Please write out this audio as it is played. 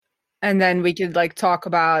And then we could like talk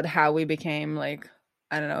about how we became like,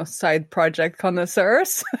 I don't know, side project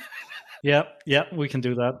connoisseurs. Yep, we can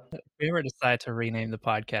do that. If we ever decide to rename the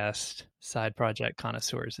podcast Side Project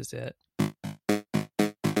Connoisseurs, is it?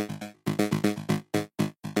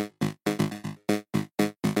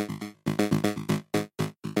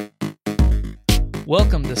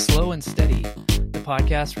 Welcome to Slow and Steady, the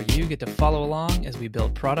podcast where you get to follow along as we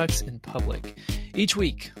build products in public. Each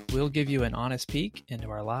week, we'll give you an honest peek into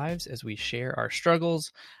our lives as we share our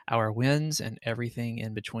struggles, our wins, and everything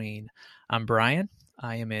in between. I'm Brian.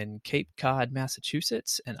 I am in Cape Cod,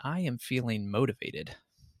 Massachusetts, and I am feeling motivated.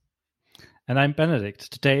 And I'm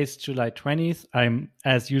Benedict. Today is July 20th. I'm,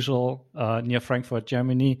 as usual, near Frankfurt,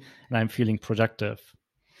 Germany, and I'm feeling productive.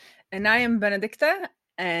 And I am Benedicta,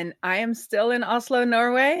 and I am still in Oslo,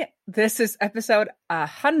 Norway. This is episode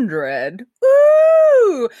 100.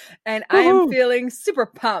 Woo! And I am feeling super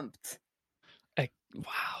pumped.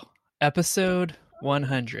 Wow. Episode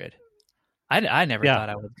 100. I never thought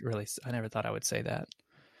I would say that.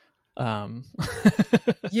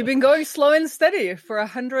 You've been going slow and steady for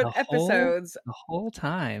 100 episodes. The whole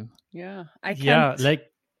time. Yeah. I can't. Yeah,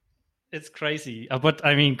 like it's crazy. But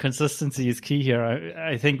I mean, consistency is key here.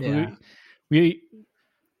 I think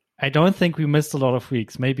I don't think we missed a lot of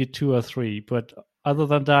weeks, maybe 2 or 3. But other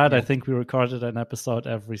than that, I think we recorded an episode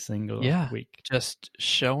every single week. Just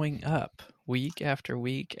showing up week after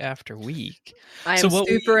week after week. I am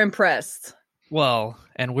super impressed. Well,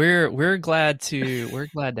 and we're glad to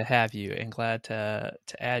have you and glad to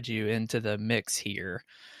add you into the mix here.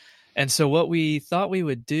 And so what we thought we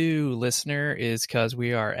would do, listener, is because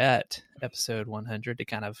we are at episode 100 to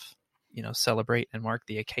kind of, celebrate and mark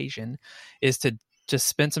the occasion, is to just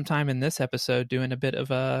spend some time in this episode doing a bit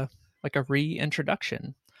of a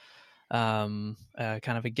reintroduction, kind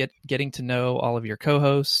of getting to know all of your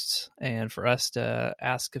co-hosts, and for us to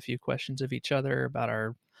ask a few questions of each other about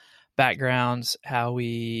our backgrounds, how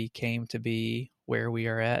we came to be where we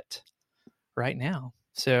are at right now.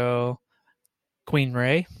 So, Queen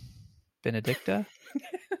Ray, Benedicta,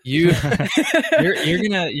 you're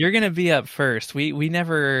gonna be up first. We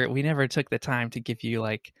never took the time to give you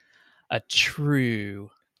like a true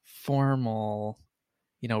formal,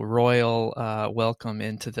 royal welcome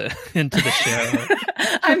into the show.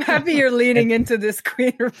 I'm happy you're leaning into this,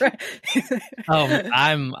 Queen.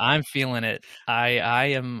 I'm feeling it. I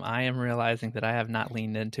am realizing that I have not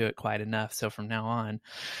leaned into it quite enough. So from now on,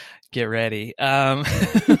 get ready.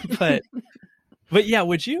 But yeah,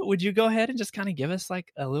 would you go ahead and just kind of give us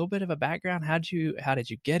like a little bit of a background? How did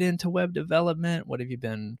you get into web development? What have you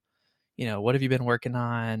been working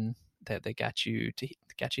on that got you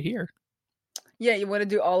here? Yeah, you want to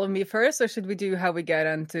do all of me first, or should we do how we get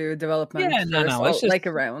into development? Yeah, no. Let's just, like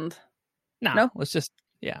around. No, let's just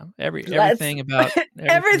everything about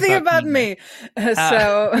everything about me.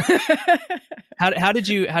 So, how did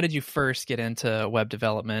you first get into web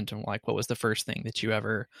development, and like what was the first thing that you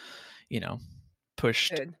ever,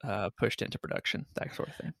 pushed into production, that sort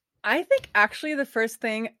of thing? I think actually the first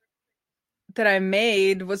thing that I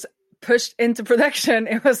made was pushed into production.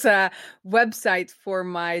 It was a website for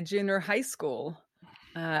my junior high school.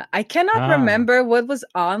 I cannot remember what was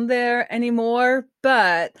on there anymore,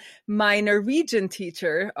 but my Norwegian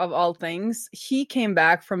teacher, of all things, he came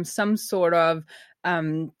back from some sort of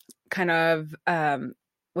what's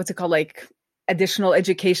it called, like additional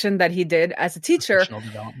education that he did as a teacher. Professional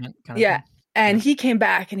development kind of thing. And he came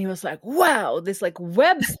back and he was like, wow, this like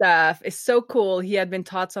web stuff is so cool. He had been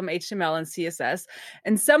taught some HTML and CSS,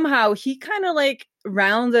 and somehow he kind of like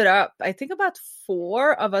rounded up, I think about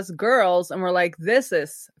 4 of us girls, and we're like, this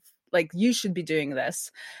is like, you should be doing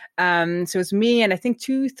this. So it's me and I think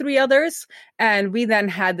 2-3 others. And we then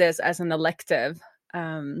had this as an elective.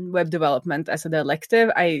 Web development as an elective.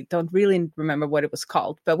 I don't really remember what it was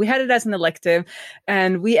called, but we had it as an elective,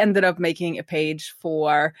 and we ended up making a page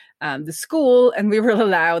for the school, and we were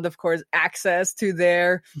allowed, of course, access to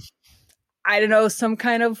their, I don't know, some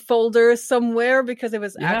kind of folder somewhere, because it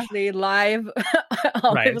was actually live.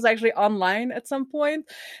 It was actually online at some point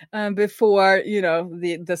before,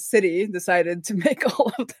 the city decided to make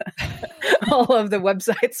all of the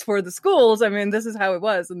websites for the schools. I mean, this is how it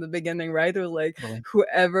was in the beginning, right? It was like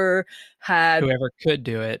whoever could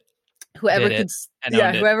do it, whoever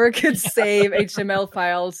could save HTML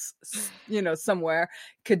files, somewhere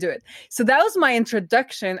could do it. So that was my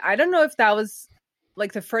introduction. I don't know if that was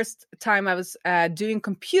like the first time I was doing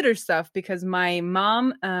computer stuff, because my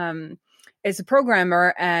mom is a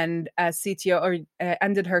programmer and a CTO, or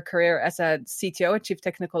ended her career as a CTO, a Chief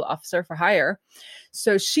Technical Officer for Hire.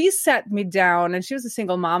 So she sat me down, and she was a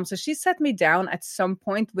single mom. So she sat me down at some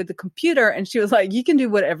point with the computer, and she was like, you can do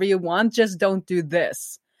whatever you want, just don't do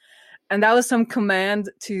this. And that was some command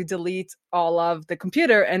to delete all of the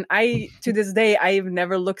computer. And to this day, I've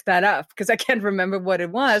never looked that up because I can't remember what it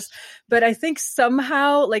was. But I think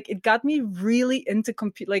somehow, like, it got me really into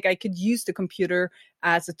like, I could use the computer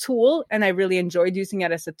as a tool, and I really enjoyed using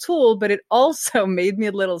it as a tool, but it also made me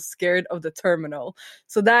a little scared of the terminal.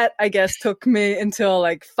 So that, I guess, took me until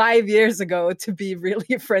like 5 years ago to be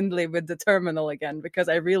really friendly with the terminal again, because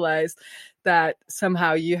I realized that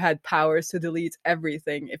somehow you had powers to delete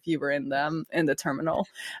everything if you were in the terminal.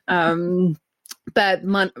 But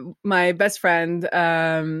my best friend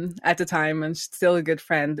at the time, and still a good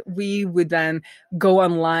friend, we would then go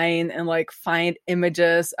online and like find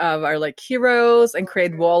images of our like heroes and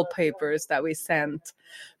create wallpapers that we sent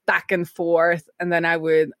back and forth. And then I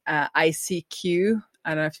would ICQ. I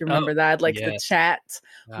don't know if you remember that, like the chat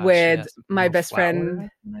with my best friend.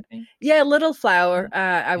 Yeah, Little Flower.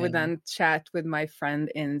 I would then chat with my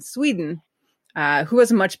friend in Sweden, who was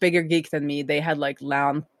a much bigger geek than me. They had like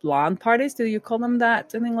LAN parties. Do you call them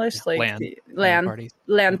that in English? Yeah, like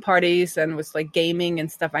LAN parties, and was like gaming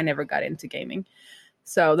and stuff. I never got into gaming.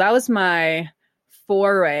 So that was my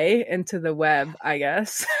foray into the web, I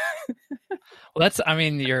guess. Well,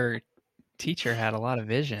 your teacher had a lot of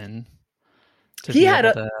vision.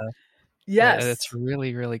 Yes. It's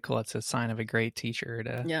really, really cool. It's a sign of a great teacher.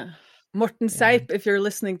 Morten Seip, if you're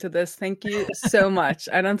listening to this, thank you so much.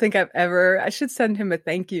 I don't think I should send him a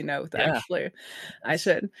thank you note, actually. I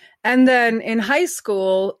should. And then in high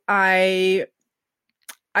school, I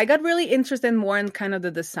got really interested more in kind of the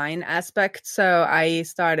design aspect. So I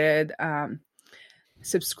started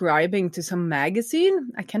subscribing to some magazine.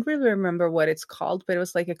 I can't really remember what it's called, but it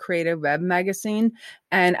was like a creative web magazine.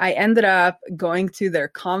 And I ended up going to their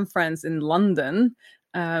conference in London.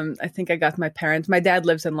 I think I got my dad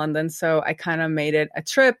lives in London, so I kind of made it a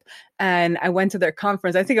trip, and I went to their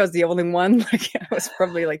conference. I think I was the only one. Like, I was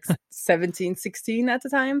probably like 17, 16 at the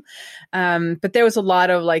time. But there was a lot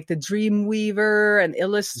of like the Dreamweaver and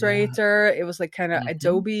Illustrator. Yeah. It was like kind of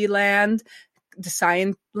Adobe land,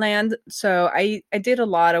 design land. So I did a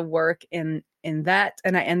lot of work in that,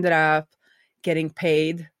 and I ended up getting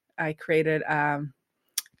paid. I created a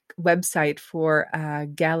website for a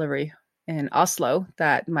gallery in Oslo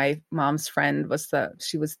that my mom's friend was the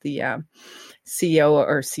CEO,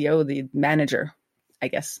 the manager, I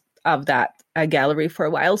guess, of that gallery for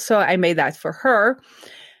a while. So I made that for her.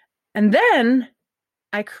 And then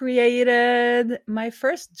I created my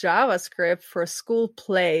first JavaScript for a school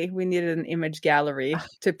play. We needed an image gallery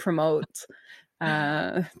to promote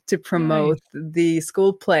the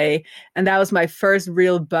school play. And that was my first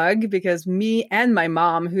real bug, because me and my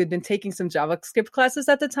mom, who had been taking some JavaScript classes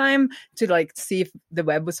at the time to like see if the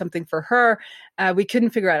web was something for her, we couldn't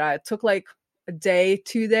figure it out. It took like a day,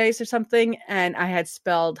 2 days or something, and I had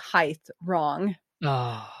spelled height wrong.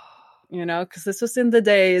 Oh. You know, because this was in the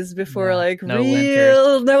days before no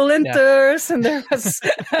linters, and there was.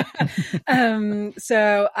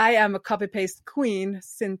 So I am a copy paste queen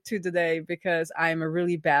to the day, because I'm a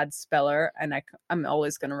really bad speller, and I'm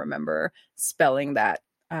always going to remember spelling that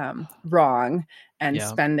wrong and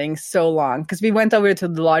spending so long, because we went over to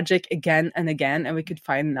the Logic again and again, and we could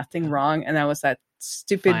find nothing wrong, and that was that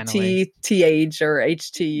stupid TH or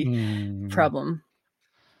HT problem.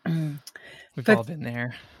 We've all been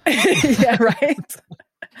there. Yeah, right.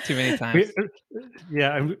 Too many times.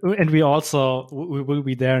 And we also we will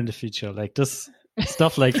be there in the future. Like this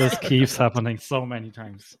stuff like this keeps happening so many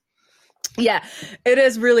times. Yeah, it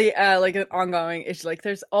is really like an ongoing issue. Like,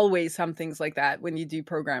 there's always some things like that when you do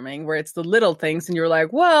programming, where it's the little things and you're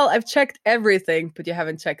like, well, I've checked everything, but you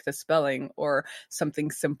haven't checked the spelling or something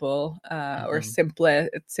simple or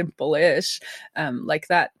simple-ish like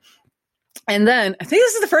that. And then I think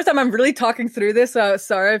this is the first time I'm really talking through this. So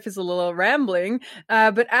sorry if it's a little rambling.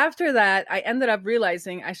 But after that, I ended up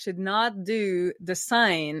realizing I should not do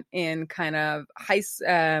design in kind of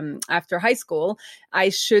after high school. I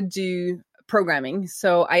should do programming.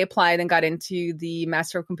 So I applied and got into the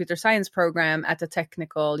Master of Computer Science program at the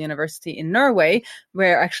Technical University in Norway,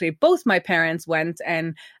 where actually both my parents went,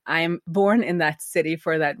 and I'm born in that city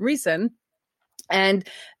for that reason. And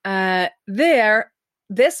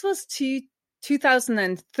this was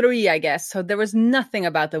 2003, I guess. So there was nothing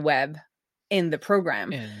about the web in the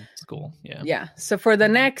program. In school, yeah. Yeah. So for the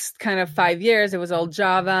next kind of 5 years, it was all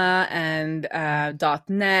Java and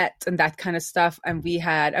 .NET and that kind of stuff. And we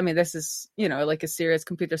had, this is, like a serious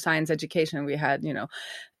computer science education. We had,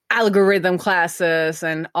 algorithm classes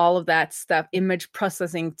and all of that stuff, image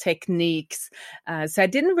processing techniques. So I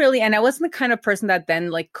didn't really, and I wasn't the kind of person that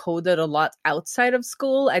then like coded a lot outside of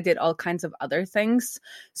school. I did all kinds of other things.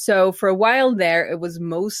 So for a while there, it was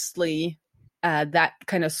mostly that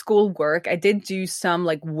kind of school work. I did do some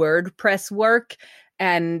like WordPress work,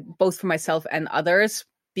 and both for myself and others,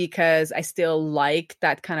 because I still like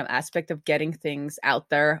that kind of aspect of getting things out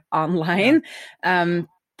there online.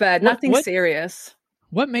 But nothing serious.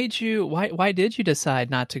 What made you, why did you decide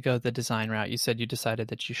not to go the design route? You said you decided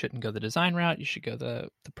that you shouldn't go the design route, you should go the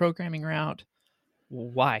programming route.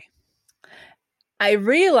 Why? I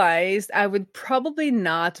realized I would probably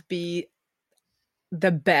not be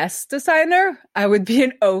the best designer. I would be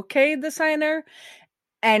an okay designer.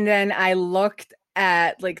 And then I looked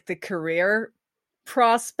at like the career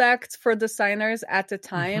prospects for designers at the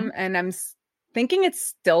time, and I'm thinking it's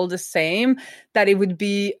still the same, that it would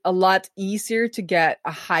be a lot easier to get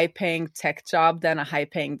a high-paying tech job than a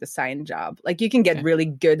high-paying design job. Like you can get really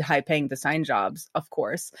good high-paying design jobs, of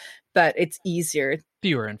course, but it's easier,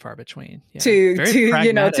 fewer and far between, to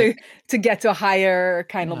get to a higher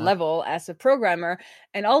kind of level as a programmer.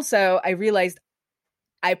 And also I realized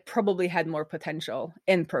I probably had more potential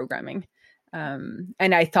in programming. And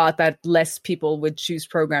I thought that less people would choose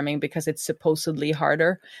programming because it's supposedly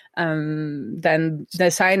harder than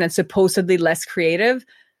design, and supposedly less creative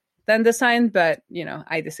than design. But,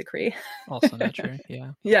 I disagree. Also not true.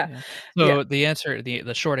 Yeah. So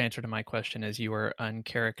the short answer to my question is you were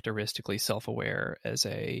uncharacteristically self-aware as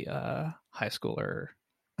a high schooler.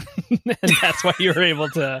 And that's why you were able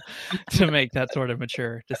to make that sort of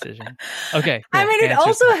mature decision. Okay. Cool. I mean, it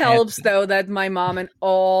also helps though that my mom and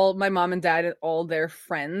dad and all their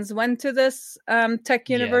friends went to this tech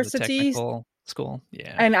university, technical school.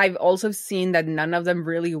 Yeah. And I've also seen that none of them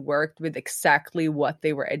really worked with exactly what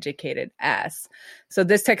they were educated as. So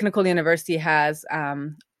this technical university has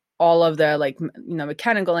all of the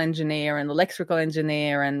mechanical engineer and electrical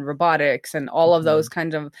engineer and robotics and all of those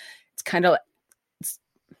kinds of, it's kind of,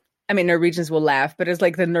 I mean, Norwegians will laugh, but it's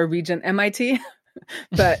like the Norwegian MIT.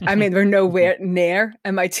 But I mean, we're nowhere near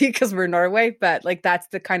MIT because we're Norway, but like that's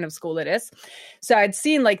the kind of school it is. So I'd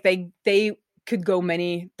seen like they could go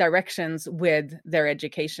many directions with their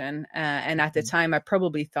education. And at the time, I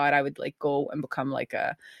probably thought I would like go and become like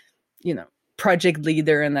a, project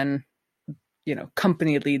leader, and then,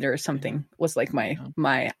 company leader or something was like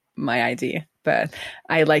my idea. But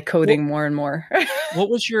I like coding more and more.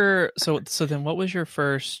 What was your so then what was your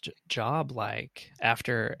first job like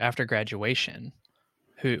after graduation?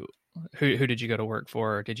 Who did you go to work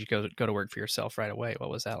for? Or did you go to work for yourself right away?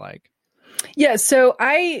 What was that like? Yeah, so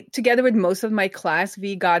I, together with most of my class,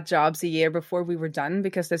 we got jobs a year before we were done,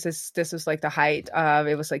 because this is like the height of,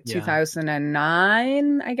 it was like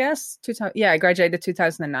 2009, I guess. I graduated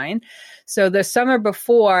 2009. So the summer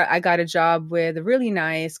before, I got a job with a really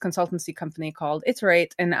nice consultancy company called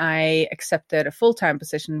Iterate, and I accepted a full-time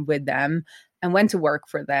position with them and went to work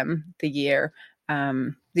for them the year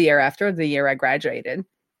after, the year I graduated.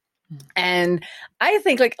 And I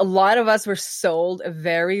think like a lot of us were sold a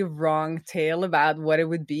very wrong tale about what it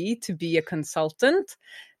would be to be a consultant.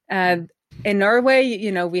 And in Norway,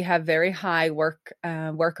 we have very high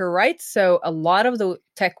worker rights. So a lot of the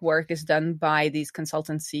tech work is done by these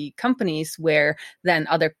consultancy companies, where then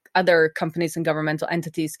other companies and governmental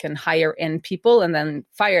entities can hire in people and then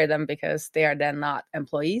fire them because they are then not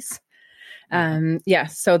employees.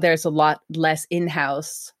 So there's a lot less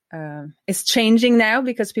in-house. It's changing now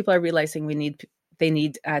because people are realizing they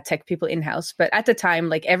need tech people in-house. But at the time,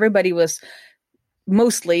 like everybody was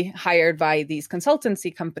mostly hired by these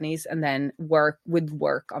consultancy companies and then work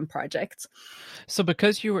on projects. So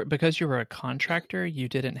because you were a contractor, you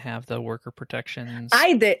didn't have the worker protections.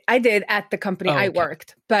 I did at the company I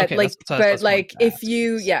worked, but if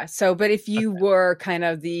you were kind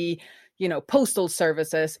of the postal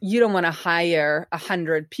services, you don't want to hire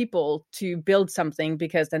 100 people to build something,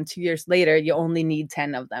 because then 2 years later you only need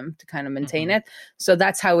 10 of them to kind of maintain it. So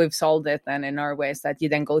that's how we've solved it then in our ways, that you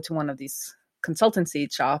then go to one of these consultancy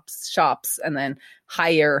shops and then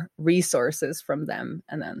hire resources from them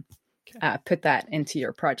and then put that into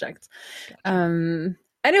your project. Gotcha.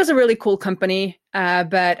 And it was a really cool company.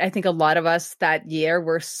 But I think a lot of us that year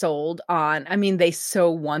were sold on, they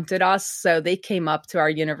so wanted us. So they came up to our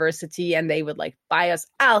university and they would like buy us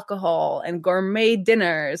alcohol and gourmet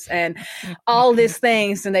dinners and all these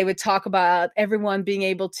things. And they would talk about everyone being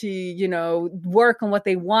able to, work on what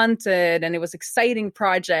they wanted. And it was exciting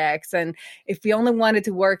projects. And if we only wanted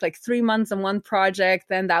to work like 3 months on one project,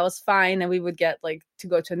 then that was fine. And we would get like to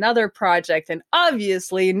go to another project. And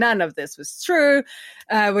obviously none of this was true.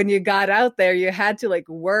 When you got out there, you had to like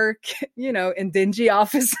work, in dingy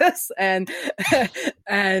offices and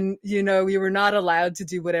we were not allowed to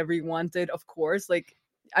do whatever we wanted, of course. Like,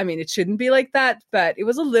 I mean, it shouldn't be like that, but it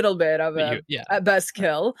was a little bit of a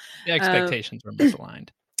buzzkill. The expectations were misaligned.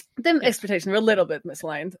 Expectations were a little bit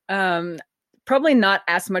misaligned. Probably not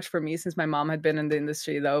as much for me since my mom had been in the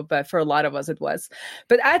industry, though, but for a lot of us it was.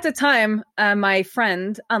 But at the time, my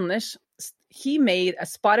friend Anders, he made a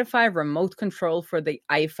Spotify remote control for the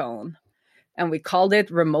iPhone, and we called it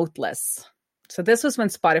Remoteless. So this was when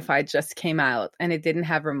Spotify just came out and it didn't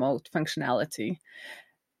have remote functionality,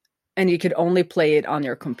 and you could only play it on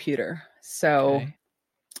your computer. So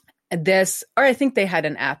or I think they had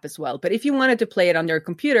an app as well. But if you wanted to play it on your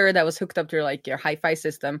computer that was hooked up to like your hi-fi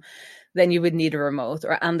system, then you would need a remote,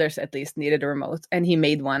 or Anders at least needed a remote. And he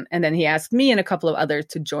made one. And then he asked me and a couple of others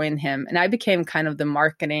to join him. And I became kind of the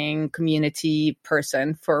marketing community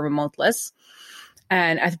person for Remoteless.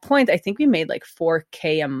 And at the point, I think we made like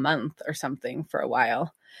 $4,000 a month or something for a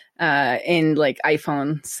while. In like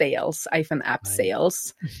iPhone app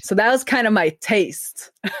sales. So that was kind of my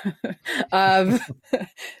taste of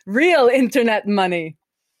real internet money.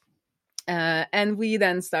 And we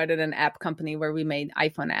then started an app company where we made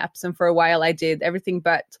iPhone apps. And for a while I did everything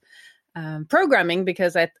but programming,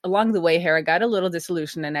 because along the way here, I got a little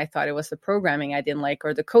disillusioned and I thought it was the programming I didn't like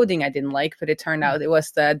or the coding I didn't like, but it turned out it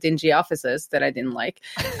was the dingy offices that I didn't like.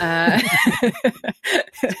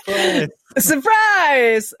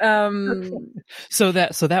 Surprise! So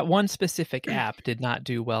that one specific app did not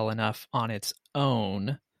do well enough on its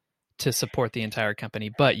own to support the entire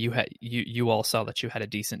company, but you all saw that you had a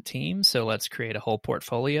decent team, so let's create a whole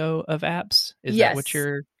portfolio of apps. Is that what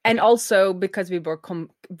you're? And also because we were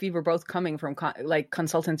both coming from like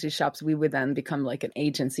consultancy shops, we would then become like an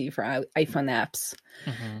agency for iPhone apps,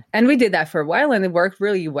 and we did that for a while, and it worked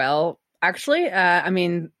really well. Actually, I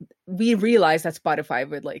mean, we realized that Spotify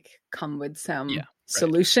would like come with some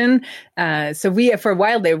solution. So we, for a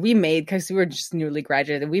while there, we made, because we were just newly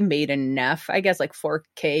graduated, we made enough, I guess like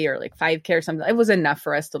 $4,000 or like $5,000 or something. It was enough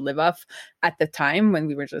for us to live off at the time when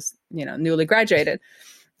we were just, newly graduated.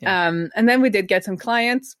 And then we did get some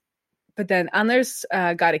clients, but then Anders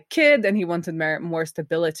got a kid and he wanted more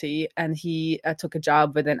stability, and he took a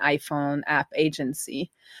job with an iPhone app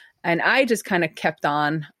agency. And I just kind of kept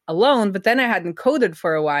on alone, but then I hadn't coded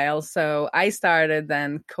for a while. So I started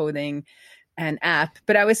then coding an app,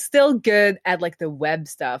 but I was still good at like the web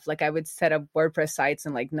stuff. Like I would set up WordPress sites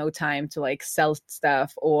in like no time to like sell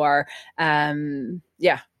stuff or,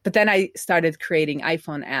 But then I started creating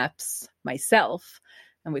iPhone apps myself,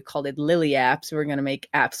 and we called it Lily Apps. We were going to make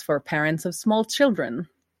apps for parents of small children.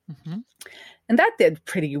 And that did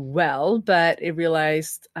pretty well, but it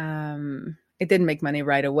realized, it didn't make money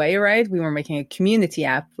right away, right? We were making a community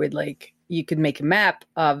app with like, you could make a map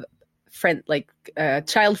of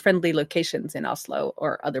child-friendly locations in Oslo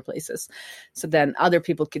or other places. So then other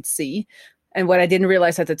people could see. And what I didn't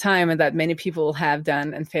realize at the time, and that many people have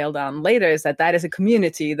done and failed on later, is that is a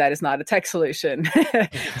community, that is not a tech solution.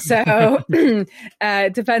 So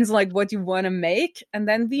it depends on like what you want to make. And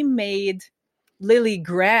then we made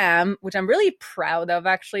Lilygram, which I'm really proud of.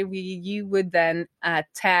 Actually, you would then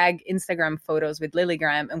tag Instagram photos with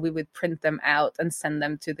Lilygram, and we would print them out and send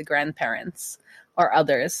them to the grandparents or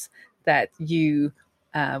others that you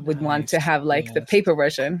would want to have like the paper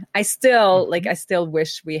version. I still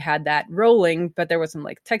wish we had that rolling, but there was some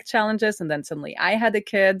like tech challenges, and then suddenly I had a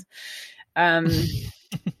kid.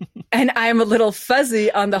 And I'm a little fuzzy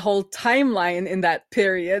on the whole timeline in that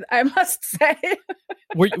period, I must say.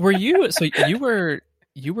 Were you? So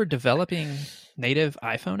you were developing native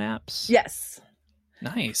iPhone apps? Yes.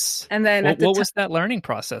 Nice. And then what was that learning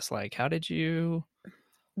process like? How did you?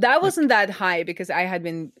 That wasn't that high because I had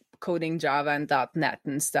been coding Java and .NET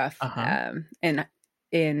and stuff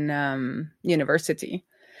in university.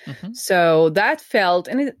 So that felt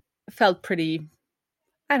pretty.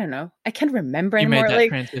 I don't know. I can't remember anymore. You made that like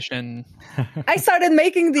transition. I started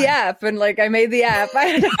making the app, and like I made the app.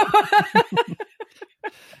 I don't know.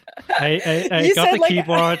 I got the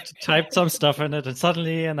keyboard, typed some stuff in it, and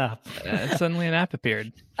suddenly an app. Suddenly an app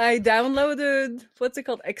appeared. I downloaded what's it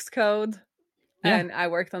called, Xcode, and I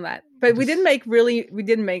worked on that. But we didn't make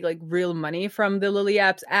like real money from the Lily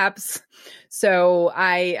apps. So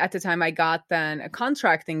at the time I got then a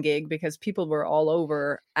contracting gig because people were all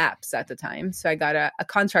over apps at the time. So I got a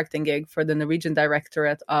contracting gig for the Norwegian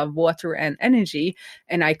Directorate of Water and Energy,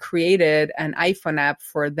 and I created an iPhone app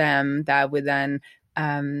for them that would then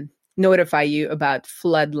notify you about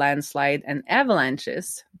flood, landslide, and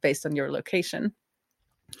avalanches based on your location.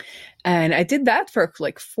 And I did that for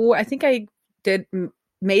like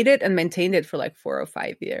made it and maintained it for like 4 or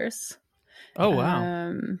 5 years. Oh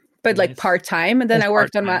wow. But like Nice. part-time, and then That's I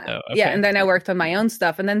worked on my part-time, though. yeah, Okay. and then I worked on my own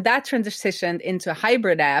stuff, and then that transitioned into a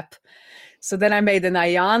hybrid app. So then I made an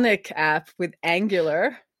Ionic app with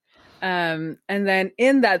Angular, and then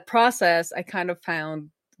in that process I kind of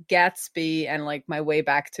found Gatsby and like my way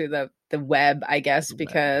back to the web, I guess, The web.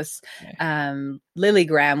 because Okay.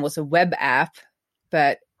 Lilygram was a web app,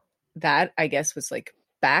 but that I guess was like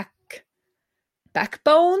Backbone.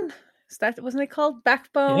 Is that, wasn't it called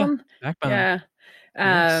Backbone? Backbone. Yeah.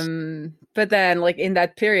 Yes. But then like in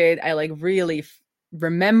that period I like really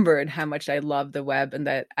remembered how much I love the web, and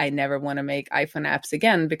that I never want to make iPhone apps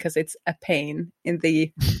again because it's a pain in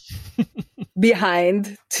the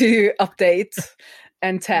behind to update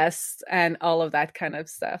and test and all of that kind of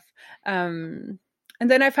stuff. And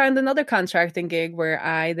then I found another contracting gig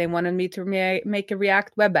where they wanted me to make a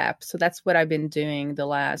React web app. So that's what I've been doing the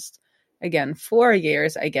last, again, 4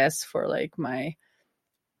 years, I guess, for like my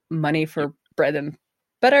money for bread and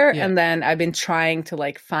butter. Yeah. And then I've been trying to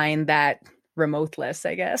like find that remoteless,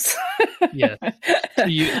 I guess. Yeah. So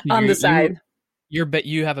on the side. You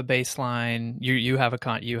have a baseline. You have a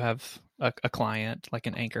client, like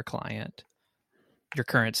an anchor client. Your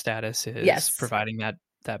current status is Yes. providing that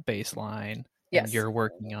baseline. Yes. And you're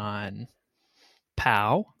working on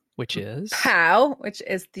POW, which is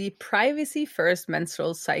the Privacy First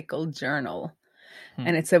Menstrual Cycle Journal.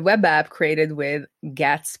 And it's a web app created with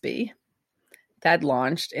Gatsby that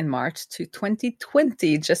launched in March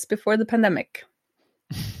 2020, just before the pandemic.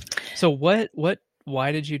 So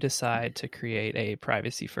why did you decide to create a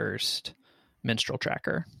privacy first menstrual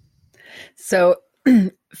tracker? So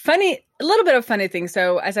a little bit of funny thing.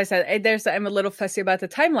 So as I said, I'm a little fussy about the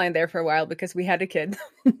timeline there for a while because we had a kid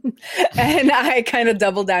and I kind of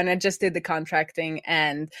doubled down and just did the contracting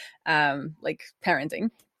and like parenting.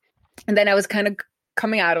 And then I was kind of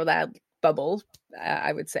coming out of that bubble,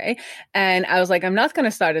 I would say. And I was like, I'm not going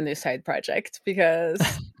to start a new side project because,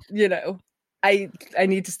 I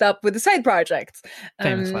need to stop with the side projects.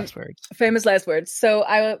 Famous last words. So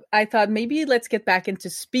I thought maybe let's get back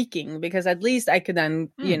into speaking, because at least I could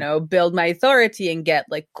then, build my authority and get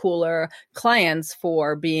like cooler clients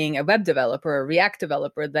for being a web developer, a React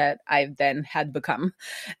developer that I then had become.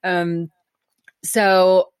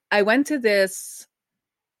 So I went to this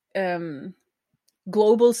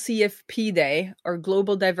Global CFP Day, or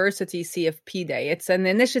Global Diversity CFP Day. It's an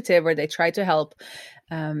initiative where they try to help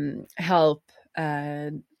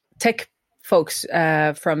tech folks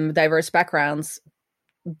from diverse backgrounds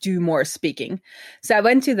do more speaking. So I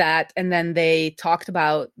went to that, and then they talked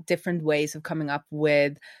about different ways of coming up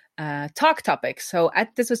with talk topics. So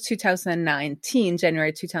this was 2019,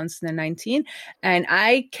 January 2019, and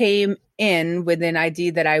I came in with an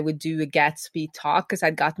idea that I would do a Gatsby talk because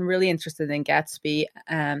I'd gotten really interested in Gatsby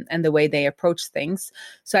and the way they approach things.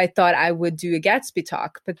 So I thought I would do a Gatsby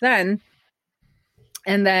talk, but then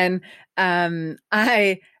I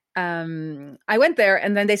went there,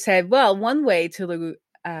 and then they said, well, one way to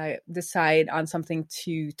decide on something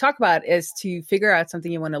to talk about is to figure out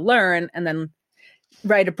something you want to learn and then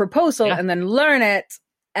write a proposal and then learn it.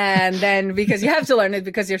 And then because you have to learn it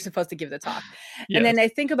because you're supposed to give the talk. Yes. And then I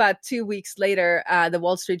think about 2 weeks later, the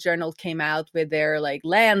Wall Street Journal came out with their like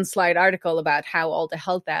landslide article about how all the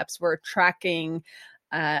health apps were tracking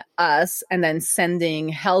us and then sending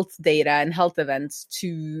health data and health events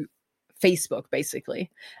to Facebook, basically,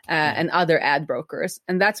 and other ad brokers.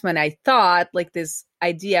 And that's when I thought, like, this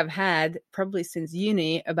idea I've had probably since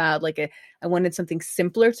uni about like I wanted something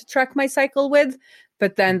simpler to track my cycle with.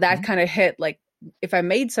 But then that kind of hit, like, if I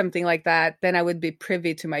made something like that, then I would be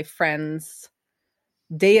privy to my friends'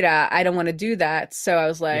 data. I don't want to do that. So I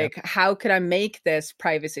was like, how could I make this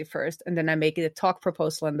privacy first? And then I make it a talk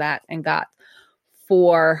proposal on that and got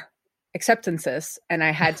 4 acceptances, and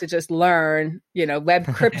I had to just learn, web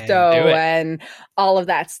crypto and all of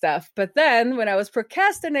that stuff. But then when I was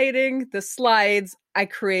procrastinating the slides, I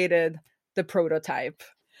created the prototype.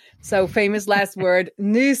 So famous last word,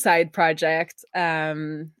 new side project.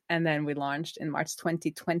 And then we launched in March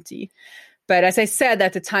 2020. But as I said,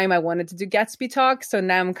 at the time I wanted to do Gatsby talk. So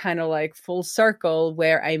now I'm kind of like full circle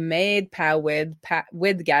where I made POW with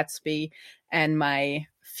Gatsby, and my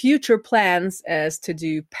future plans is to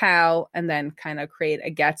do POW and then kind of create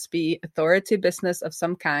a Gatsby authority business of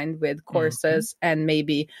some kind with courses and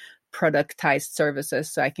maybe productized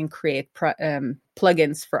services so I can create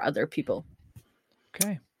plugins for other people.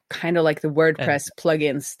 Okay. Kind of like the WordPress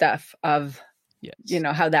plugin stuff of,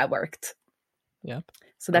 how that worked. Yep.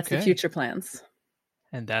 So that's the future plans.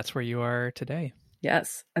 And that's where you are today.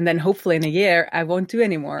 Yes. And then hopefully in a year, I won't do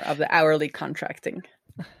any more of the hourly contracting.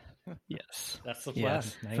 Yes. That's the plan.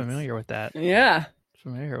 Nice. Familiar with that. Yeah.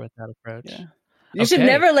 familiar with that approach. Yeah. You should Okay,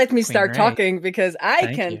 never let me Queen start Ray. talking because I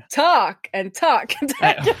Thank can you. talk and talk and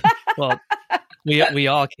talk. Well, we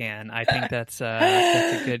all can. I think that's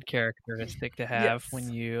a good characteristic to have when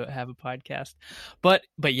Yes. you have a podcast. But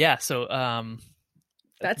yeah, so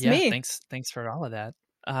That's yeah, me. thanks for all of that.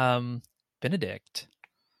 Benedict,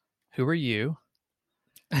 who are you?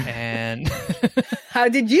 And How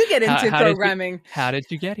did you get into How did you- programming? how did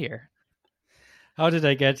you get here? How did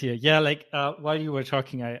I get here? Yeah, like while you were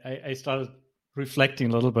talking, I started reflecting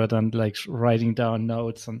a little bit and like writing down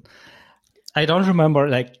notes, and I don't remember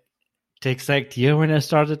like the exact year when I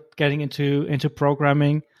started getting into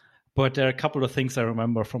programming, but there are a couple of things I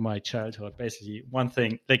remember from my childhood. Basically, one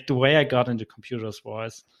thing, like the way I got into computers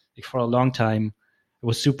was like for a long time, I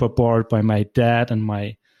was super bored by my dad and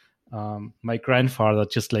my grandfather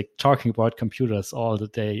just like talking about computers all the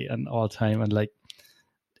day and all the time, and like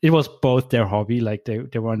it was both their hobby, like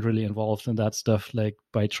they weren't really involved in that stuff like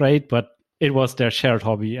by trade, but it was their shared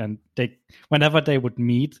hobby, and they whenever they would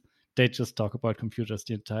meet, they'd just talk about computers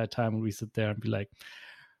the entire time, and we sit there and be like,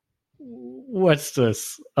 what's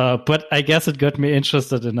this? But I guess it got me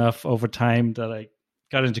interested enough over time that I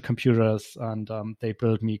got into computers, and they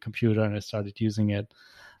built me a computer and I started using it.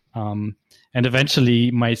 And eventually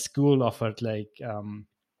my school offered like an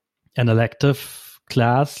elective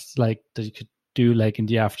class like that you could do like in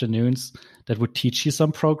the afternoons that would teach you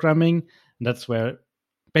some programming. And that's where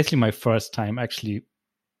basically my first time actually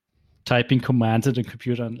typing commands into a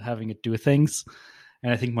computer and having it do things.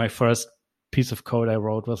 And I think my first piece of code I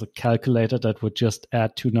wrote was a calculator that would just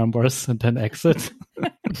add two numbers and then exit.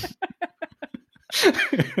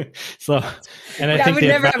 So, and I would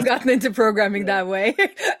never have gotten into programming that way.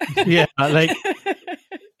 Yeah, like,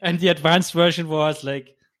 and the advanced version was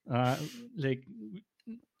like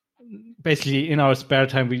basically in our spare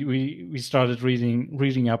time we started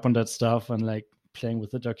reading up on that stuff and like playing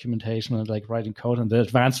with the documentation and like writing code. And the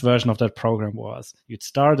advanced version of that program was you'd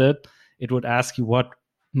start it, it would ask you what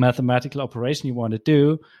mathematical operation you want to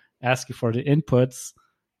do, ask you for the inputs,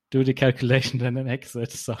 do the calculation, then an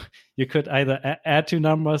exit. So you could either add two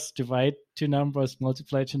numbers, divide two numbers,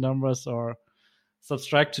 multiply two numbers, or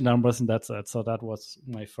subtract two numbers, and that's it. So that was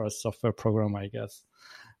my first software program, I guess.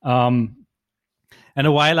 And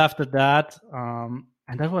a while after that,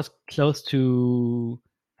 and that was close to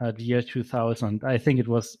the year 2000. I think it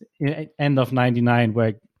was end of 99,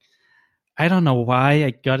 where I don't know why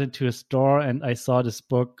I got into a store and I saw this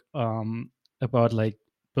book about like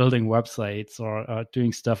building websites or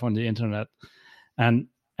doing stuff on the internet. And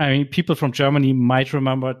I mean, people from Germany might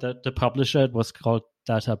remember that the publisher, it was called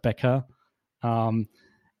Data Becker. And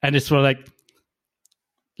it's were like,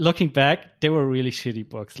 looking back, they were really shitty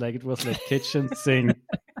books. Like it was like kitchen sink.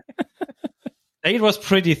 Like, it was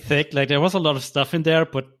pretty thick. Like there was a lot of stuff in there,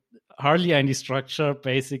 but hardly any structure.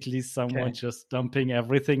 Basically, someone just dumping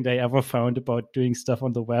everything they ever found about doing stuff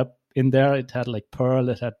on the web in there. It had like Perl,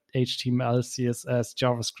 it had HTML, CSS,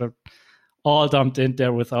 JavaScript, all dumped in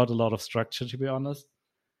there without a lot of structure, to be honest.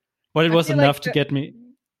 But it was enough to get me.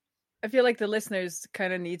 I feel like the listeners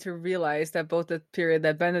kind of need to realize that both the period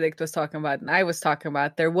that Benedict was talking about and I was talking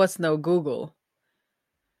about, there was no Google.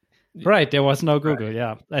 Right, there was no Google. Right.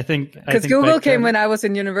 Yeah, I think because Google came when I was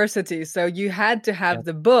in university, so you had to have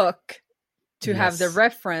the book to have the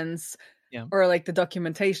reference or like the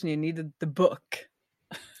documentation. You needed the book.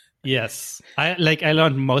 Yes, I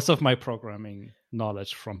learned most of my programming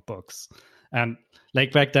knowledge from books, and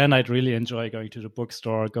like back then, I'd really enjoy going to the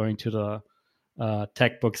bookstore, going to the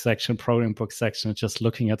tech book section, program book section, just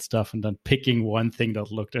looking at stuff and then picking one thing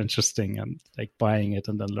that looked interesting and like buying it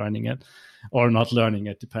and then learning it or not learning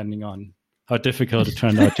it, depending on how difficult it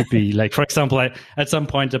turned out to be. Like, for example, at some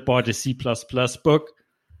point I bought a C++ book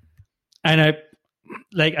and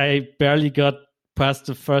I barely got past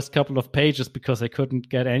the first couple of pages because I couldn't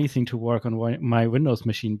get anything to work on my Windows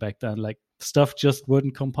machine back then. Like stuff just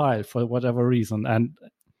wouldn't compile for whatever reason. And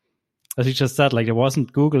as you just said, like there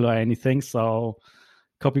wasn't Google or anything, so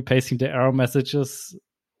copy pasting the error messages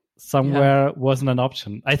somewhere wasn't an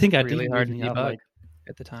option. I think I really didn't hard even to have debug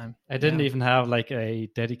at the time. I didn't even have like a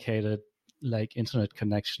dedicated like internet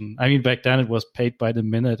connection. I mean, back then it was paid by the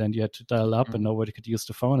minute, and you had to dial up, and nobody could use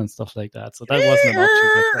the phone and stuff like that. So that wasn't an option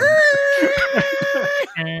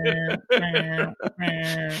back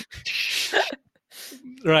then.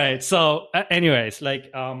 Right. So, anyways,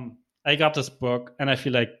 like I got this book, and I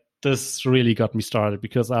feel like this really got me started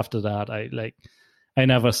because after that, I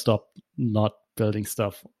never stopped not building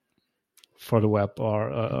stuff for the web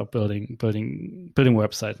or building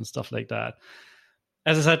websites and stuff like that.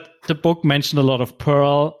 as I said, the book mentioned a lot of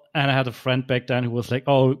Perl, and I had a friend back then who was like,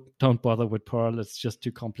 "Oh, don't bother with Perl. It's just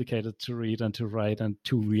too complicated to read and to write and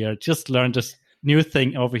too weird. Just learn this new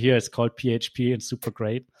thing over here. It's called PHP and super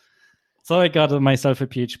great." So I got myself a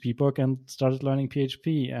PHP book and started learning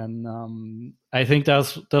PHP, and I think that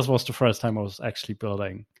was the first time I was actually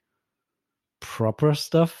building proper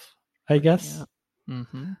stuff, I guess. Yeah.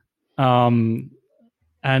 Mm-hmm.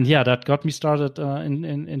 And yeah, that got me started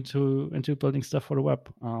into building stuff for the web.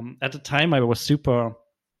 At the time, I was super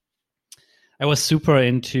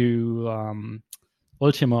into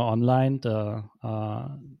Ultima Online, the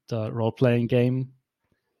role playing game,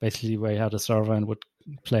 basically where you had a server and would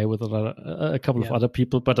play with a couple of other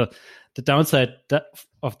people. But the downside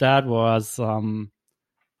of that was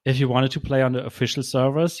if you wanted to play on the official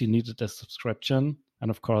servers, you needed a subscription. And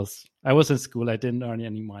of course, I was in school. I didn't earn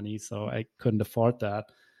any money, so I couldn't afford that.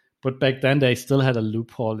 But back then, they still had a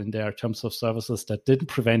loophole in their terms of services that didn't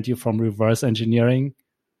prevent you from reverse engineering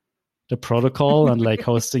the protocol and like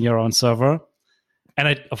hosting your own server.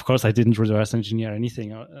 And of course, I didn't reverse engineer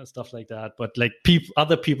anything or stuff like that. But like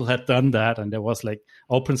other people had done that, and there was like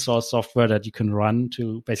open source software that you can run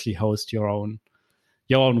to basically host your own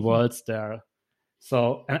worlds there.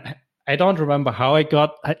 So I don't remember how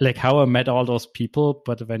I met all those people,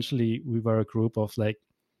 but eventually we were a group of like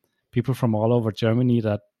people from all over Germany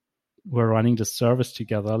that were running the service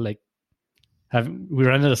together. Like we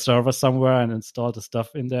rented a server somewhere and installed the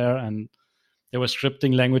stuff in there, and there were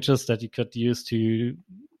scripting languages that you could use to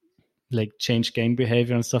like change game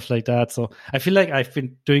behavior and stuff like that. So I feel like I've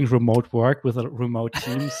been doing remote work with a remote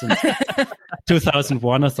team since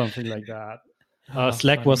 2001 or something like that.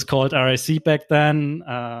 Slack funny. Was called RIC back then.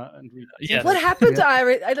 What happened to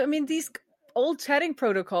RIC? I mean, these old chatting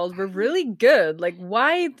protocols were really good. Like,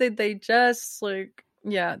 why did they just like?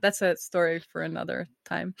 Yeah, that's a story for another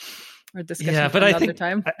time, or discussion for another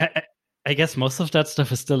time. I guess most of that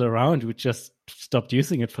stuff is still around. We just stopped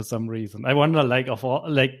using it for some reason. I wonder,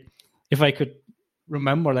 if I could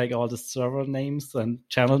remember like all the server names and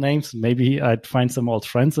channel names, maybe I'd find some old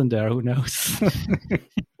friends in there. Who knows?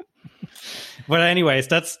 But anyways,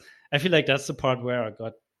 I feel like that's the part where I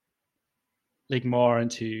got like more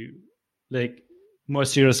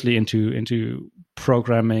seriously into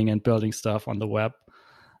programming and building stuff on the web.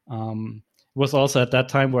 It was also at that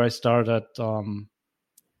time where I started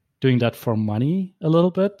doing that for money a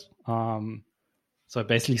little bit. So I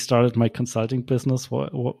basically started my consulting business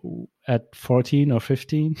at 14 or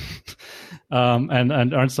 15 and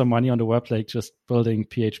earned some money on the web, like just building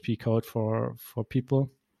PHP code for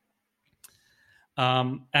people.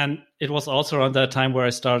 And it was also around that time where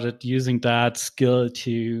I started using that skill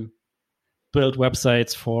to build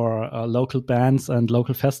websites for local bands and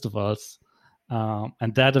local festivals.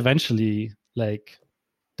 And that eventually, like,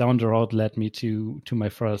 down the road led me to my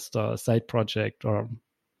first side project. There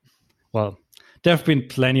have been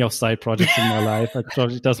plenty of side projects in my life. It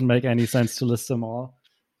probably doesn't make any sense to list them all.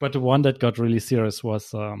 But the one that got really serious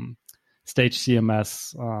was Stage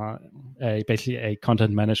CMS, basically a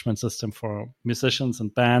content management system for musicians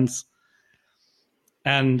and bands.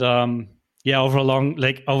 And over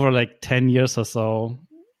 10 years or so,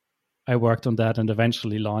 I worked on that and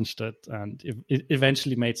eventually launched it. And it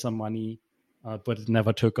eventually made some money. But it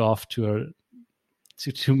never took off to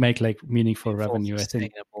make like meaningful revenue. I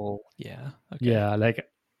think. Yeah. Okay. Yeah. Like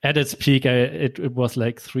at its peak, it was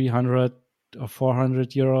like 300 or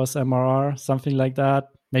 400 euros MRR, something like that.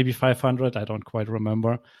 Maybe 500. I don't quite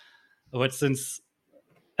remember. But since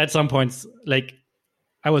at some points, like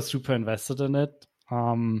I was super invested in it.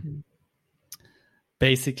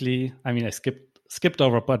 Basically, I mean, I skipped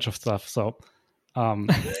over a bunch of stuff. So.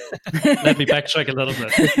 Let me backtrack a little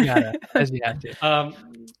bit. As you have to.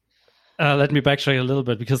 Let me backtrack a little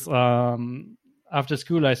bit because after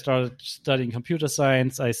school I started studying computer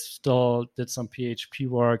science. I still did some PHP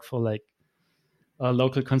work for like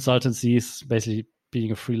local consultancies, basically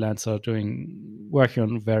being a freelancer, working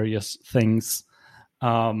on various things.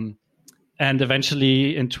 And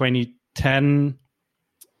eventually in 2010,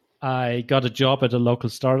 I got a job at a local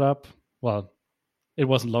startup. Well, it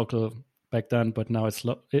wasn't local back then, but now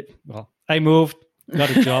I moved,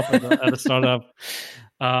 got a job at a startup,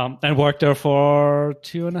 and worked there for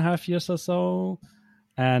 2.5 years or so.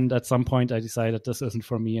 And at some point I decided this isn't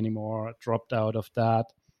for me anymore, dropped out of that.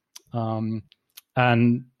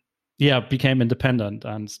 And became independent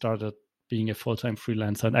and started being a full-time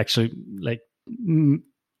freelancer and actually like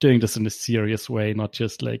doing this in a serious way, not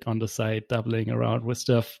just like on the side dabbling around with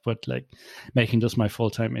stuff, but like making this my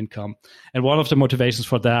full-time income. And one of the motivations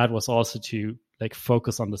for that was also to like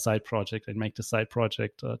focus on the side project and make the side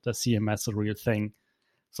project, the CMS, a real thing.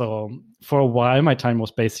 So for a while, my time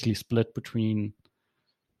was basically split between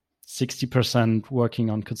 60% working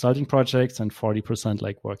on consulting projects and 40%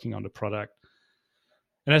 like working on the product.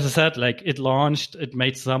 And as I said, like it launched, it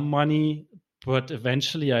made some money, but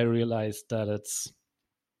eventually I realized that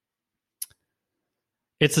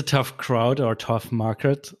it's a tough crowd or tough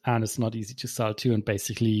market, and it's not easy to sell to. And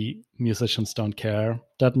basically musicians don't care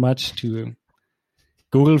that much to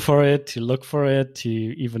Google for it, to look for it, to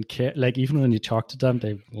even care. Like even when you talk to them,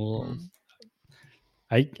 they will.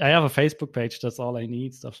 I have a Facebook page. That's all I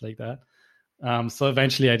need. Stuff like that. So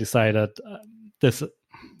eventually, I decided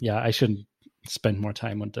I shouldn't spend more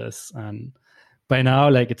time on this. And by now,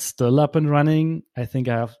 like it's still up and running. I think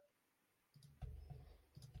I have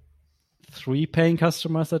 3 paying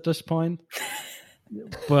customers at this point,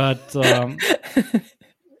 but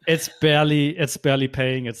it's barely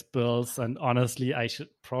paying its bills. And honestly, I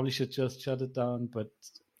probably should just shut it down, but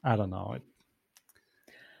I don't know.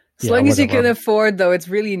 As long as you can afford, though, it's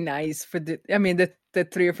really nice for the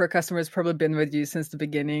 3 or 4 customers probably been with you since the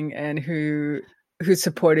beginning and who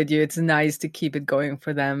supported you. It's nice to keep it going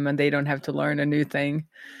for them and they don't have to learn a new thing.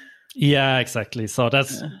 Yeah, exactly. So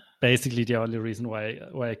that's basically the only reason why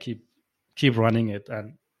I keep running it.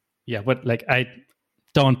 And yeah, but like I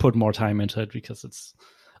don't put more time into it because it's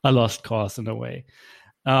a lost cause in a way.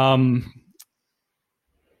 But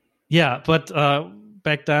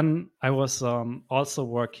back then I was also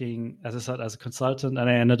working, as I said, as a consultant, and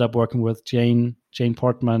I ended up working with Jane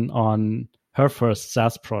Portman on her first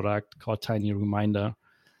SaaS product called Tiny Reminder.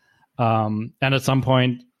 And at some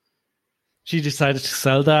point she decided to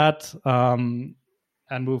sell that and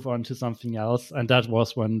move on to something else. And that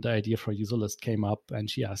was when the idea for UserList came up, and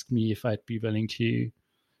she asked me if I'd be willing to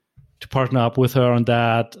partner up with her on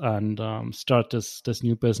that and start this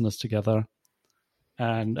new business together.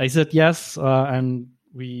 And I said yes, and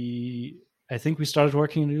I think we started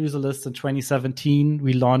working on UserList in 2017.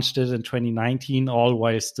 We launched it in 2019, all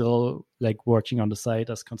while still like working on the site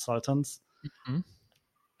as consultants. Mm-hmm.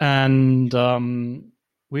 And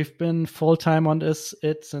we've been full-time on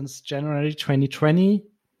it since January 2020,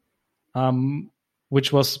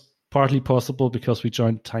 which was partly possible because we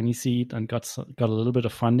joined TinySeed and got a little bit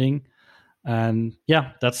of funding. And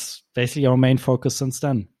yeah, that's basically our main focus since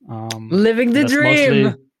then. Living the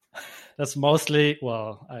dream. That's mostly,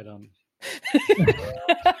 well, I don't.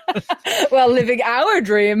 Well, living our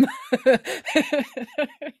dream.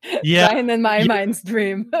 Yeah. Brian and my mind's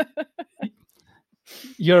dream.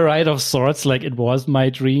 You're right, of sorts. Like it was my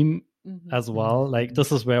dream as well. Like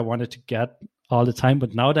this is where I wanted to get all the time.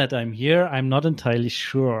 But now that I'm here, I'm not entirely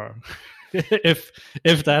sure if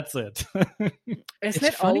that's it. Isn't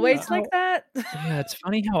it always like that? Yeah, it's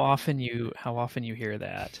funny how often you hear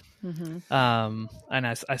that. Mm-hmm. And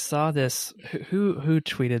I saw this. Who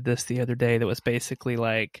tweeted this the other day? That was basically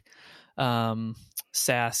like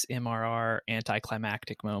SaaS MRR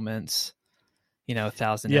anticlimactic moments.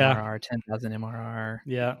 1,000 MRR, 10,000 MRR,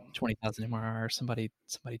 20,000 MRR. Somebody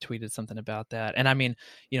tweeted something about that. And I mean,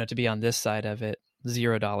 to be on this side of it,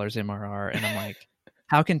 $0 MRR. And I'm like,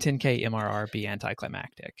 how can 10K MRR be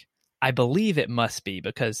anticlimactic? I believe it must be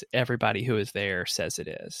because everybody who is there says it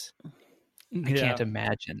is. I can't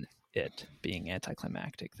imagine it being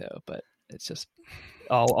anticlimactic though, but it's just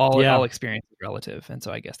all experience is relative. And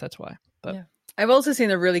so I guess that's why. But yeah. I've also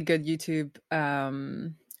seen a really good YouTube,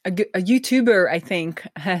 a YouTuber, I think,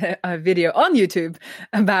 had a video on YouTube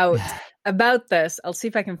about this. I'll see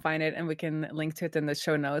if I can find it and we can link to it in the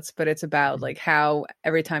show notes. But it's about like how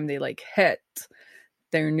every time they like hit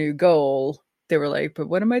their new goal, they were like, but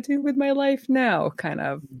what am I doing with my life now? Kind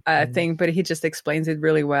of thing. But he just explains it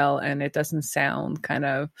really well, and it doesn't sound kind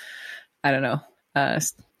of, I don't know,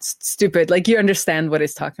 stupid. Like you understand what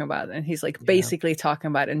he's talking about, and he's like basically talking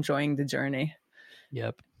about enjoying the journey.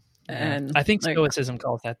 Yep. And I think Stoicism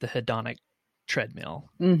calls that the hedonic treadmill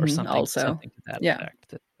or something. Also, something to that effect.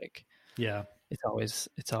 That, like, it's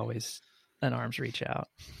always an arm's reach out.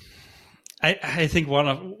 I think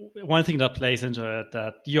one thing that plays into it,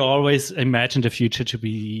 that you always imagine the future to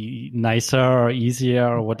be nicer or easier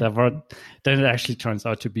or whatever than it actually turns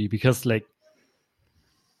out to be, because like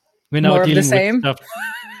we're now more dealing of the same. with stuff.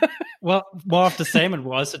 Well, more of the same, and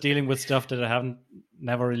we're also dealing with stuff that I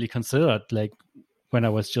never really considered. Like when I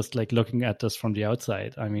was just like looking at this from the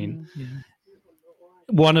outside. I mean,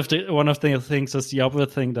 one of the things is the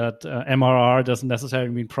opposite thing, that MRR doesn't necessarily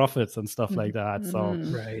mean profits and stuff like that. So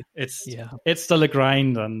it's still a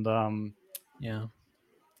grind, and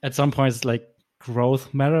at some point it's like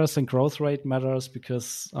growth matters and growth rate matters,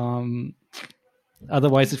 because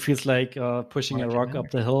otherwise it feels like pushing a rock up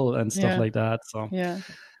the hill and stuff like that. So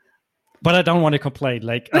but I don't want to complain.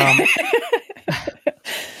 Like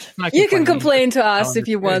Not You can complaining, complain to us telling if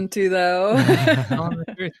the you truth. want to, though. Telling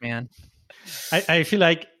the truth, man. I feel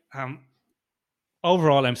like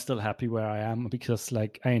overall I'm still happy where I am because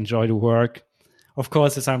like I enjoy the work. Of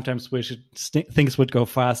course, I sometimes wish things would go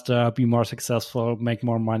faster, be more successful, make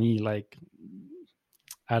more money, like,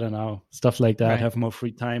 I don't know, stuff like that, Right. have more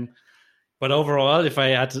free time. But overall, if I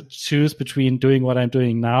had to choose between doing what I'm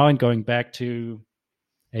doing now and going back to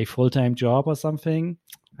a full-time job or something,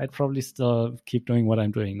 I'd probably still keep doing what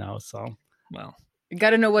I'm doing now. So, Well, You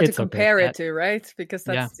got to know what to It's okay. compare it to, right? Because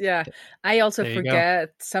Yeah. that's, yeah. I also There you go.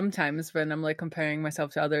 forget sometimes when I'm like comparing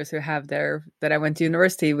myself to others who have that I went to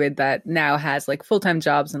university with that now has like full-time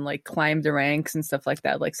jobs and like climbed the ranks and stuff like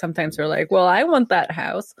that. Like sometimes we're like, well, I want that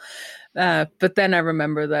house. But then I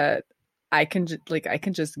remember that I can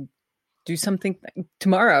just do something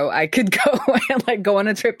tomorrow. I could go and like go on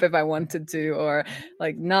a trip if I wanted to, or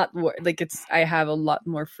like not like I have a lot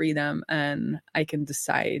more freedom and I can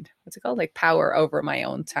decide what's it called, like power over my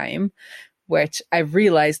own time, which I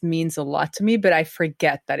realized means a lot to me, but I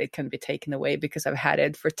forget that it can be taken away because I've had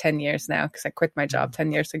it for 10 years now because I quit my job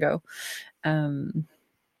 10 years ago.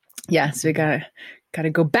 Yeah, so you gotta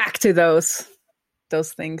go back to those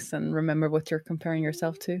things and remember what you're comparing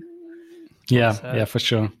yourself to. yeah, for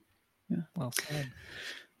sure. Well said.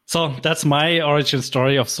 So that's my origin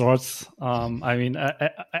story of sorts. I mean,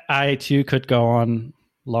 I too could go on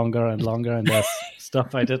longer and longer, and there's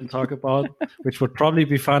stuff I didn't talk about, which would probably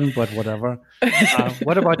be fun, but whatever.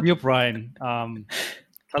 What about you, Brian?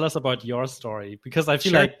 Tell us about your story, because I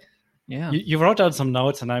feel like you wrote down some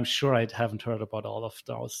notes, and I'm sure I haven't heard about all of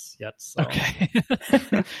those yet. So. Okay.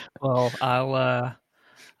 Well,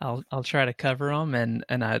 I'll try to cover them, and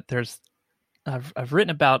I've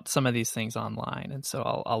written about some of these things online, and so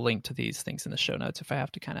I'll link to these things in the show notes if I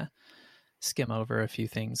have to kind of skim over a few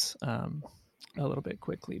things a little bit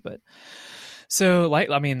quickly. But so like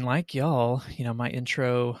y'all, my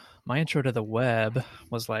intro to the web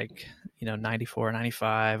was like 94,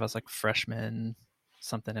 95. I was like freshman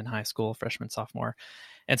something in high school, freshman, sophomore,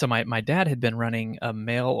 and so my dad had been running a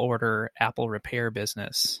mail order Apple repair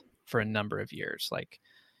business for a number of years. Like,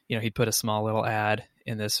 he'd put a small little ad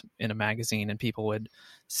in a magazine, and people would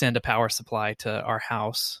send a power supply to our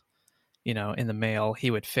house, in the mail.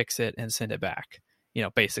 He would fix it and send it back,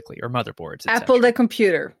 basically, or motherboards. Apple the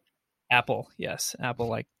computer. Apple, yes, Apple,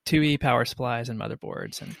 like 2E power supplies and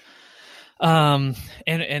motherboards, and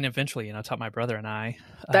eventually, taught my brother and I.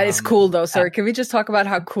 That is cool, though. Sorry, can we just talk about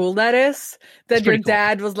how cool that is? That your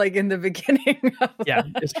dad was like in the beginning. Yeah,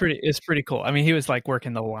 it's pretty cool. I mean, he was like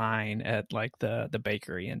working the line at like the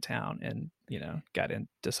bakery in town, and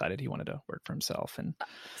decided he wanted to work for himself, and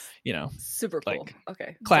super cool. Like,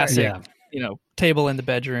 okay, classic. Table in the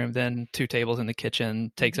bedroom, then 2 tables in the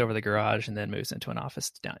kitchen, takes over the garage, and then moves into an office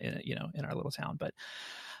down in our little town. But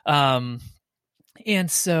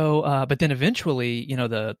and so, but then eventually,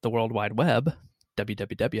 the World Wide Web,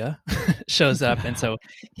 WWW, shows up, and so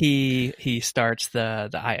he starts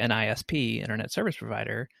an ISP, Internet Service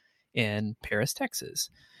Provider, in Paris, Texas,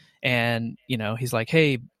 and he's like,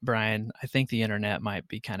 "Hey, Brian, I think the internet might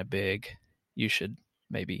be kind of big. You should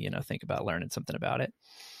maybe think about learning something about it."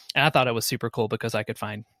 And I thought it was super cool because I could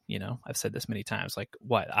find, I've said this many times, like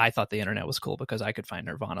I thought the internet was cool because I could find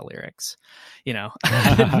Nirvana lyrics,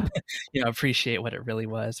 appreciate what it really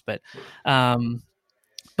was. But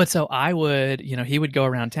so I would, he would go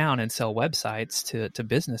around town and sell websites to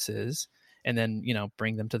businesses, and then,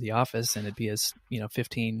 bring them to the office, and it'd be his,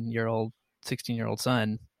 15-year-old, 16-year-old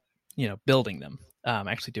son, building them,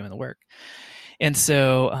 actually doing the work. And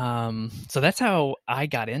so, so that's how I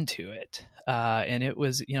got into it. And it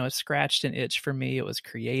was, it scratched an itch for me. It was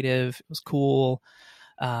creative. It was cool.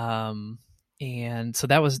 And so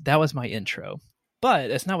that was my intro,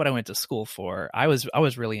 but it's not what I went to school for. I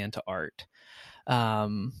was really into art,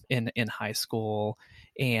 in high school.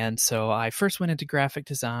 And so I first went into graphic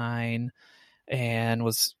design and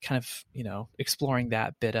was kind of, exploring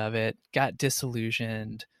that bit of it, got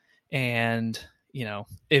disillusioned, and,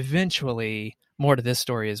 eventually, more to this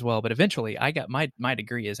story as well, but eventually I got my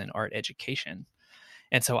degree is in art education.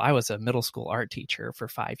 And so I was a middle school art teacher for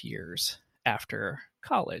 5 years after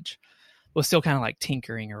college. Was still kind of like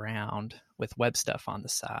tinkering around with web stuff on the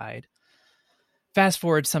side. Fast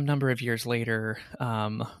forward some number of years later,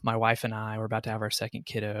 my wife and I were about to have our second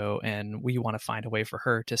kiddo, and we want to find a way for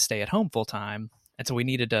her to stay at home full time. And so we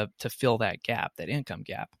needed to fill that gap, that income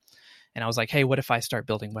gap. And I was like, hey, what if I start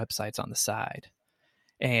building websites on the side?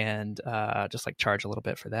 And just like charge a little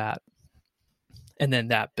bit for that. And then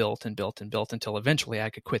that built and built and built until eventually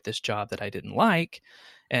I could quit this job that I didn't like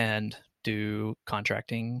and do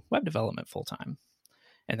contracting web development full time.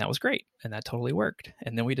 And that was great. And that totally worked.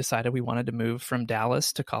 And then we decided we wanted to move from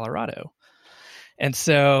Dallas to Colorado. And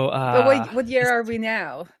so, but what year are we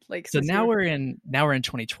now? Like, so now we're in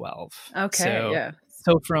 2012. Okay.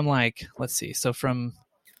 So from let's see. So from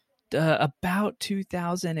about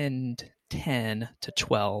 2010 to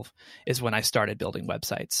 12 is when I started building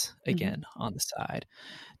websites again on the side.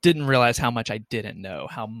 Didn't realize how much I didn't know,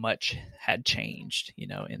 how much had changed,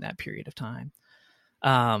 in that period of time.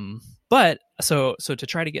 But so to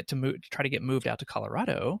try to get moved out to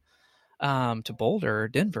Colorado, to Boulder,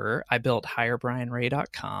 Denver, I built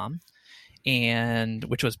HireBrianRay.com, and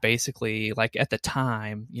which was basically at the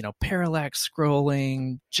time, parallax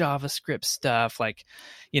scrolling, JavaScript stuff,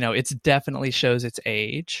 it's definitely shows its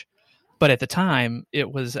age, but at the time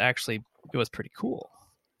it was pretty cool.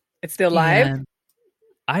 It's still live? And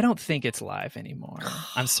I don't think it's live anymore.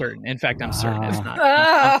 I'm certain. In fact, I'm certain it's not.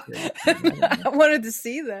 I wanted to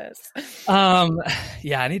see this.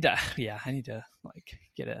 Yeah, I need to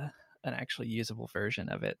get an actually usable version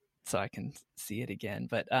of it so I can see it again.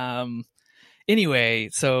 But anyway,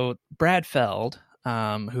 so Brad Feld,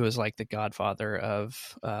 who is the godfather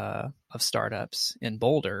of startups in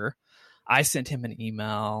Boulder, I sent him an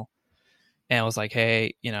email and I was like,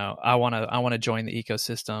 hey, I want to join the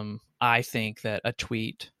ecosystem. I think that a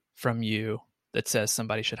tweet from you that says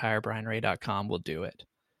somebody should hire BrianRay.com will do it.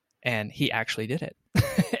 And he actually did it.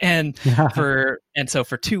 So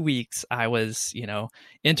for 2 weeks I was,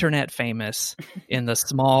 internet famous in the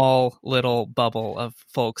small little bubble of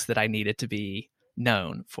folks that I needed to be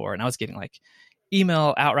known for. And I was getting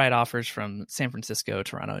email outright offers from San Francisco,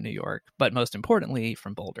 Toronto, New York, but most importantly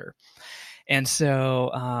from Boulder. And so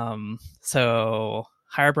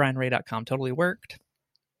HireBrianRay.com totally worked.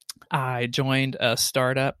 I joined a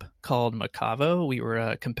startup called Macavo. We were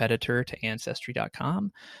a competitor to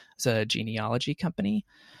Ancestry.com. It's a genealogy company.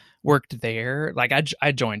 Worked there. I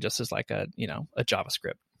joined just as a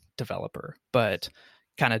JavaScript developer, but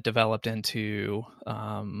kind of developed into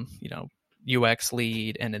UX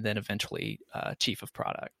lead and then eventually chief of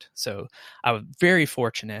product. So I was very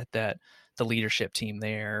fortunate that the leadership team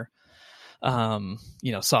there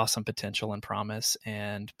saw some potential and promise,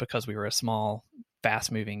 and because we were a small,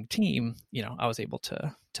 fast moving team, I was able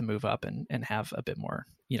to move up and have a bit more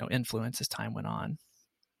influence as time went on.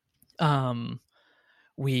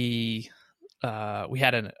 We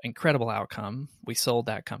had an incredible outcome. We sold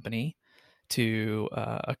that company to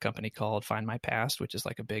a company called Find My Past, which is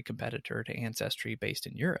a big competitor to Ancestry based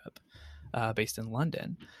in Europe, based in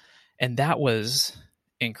London. And that was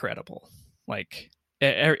incredible.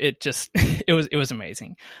 It was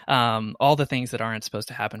amazing. All the things that aren't supposed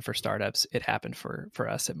to happen for startups, it happened for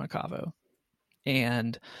us at Macavo.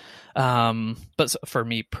 And, but for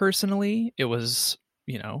me personally, it was,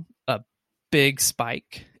 a big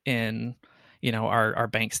spike in, our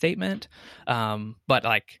bank statement. But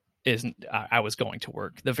I was going to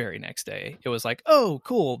work the very next day. It was oh,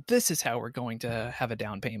 cool. This is how we're going to have a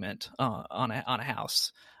down payment on a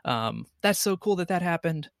house. That's so cool that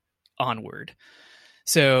happened. Onward.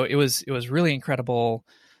 So it was really incredible.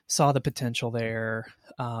 Saw the potential there.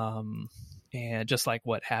 And just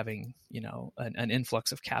what having, an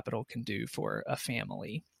influx of capital can do for a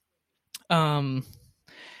family. And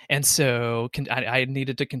so I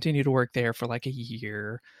needed to continue to work there for a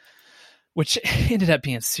year, which ended up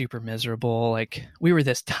being super miserable. We were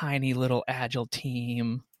this tiny little agile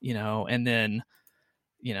team, and then,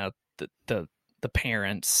 the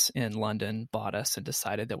parents in London bought us and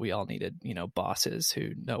decided that we all needed, bosses who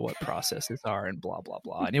know what processes are and blah, blah,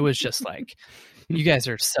 blah. And it was just you guys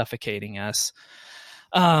are suffocating us.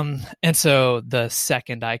 And so the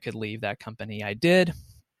second I could leave that company, I did,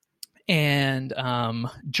 and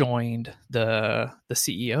joined the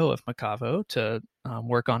CEO of Macavo to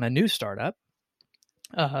work on a new startup,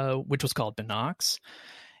 which was called Binox.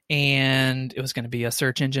 And it was going to be a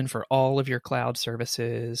search engine for all of your cloud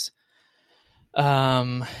services.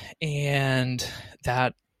 And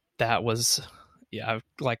that was, I've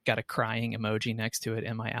got a crying emoji next to it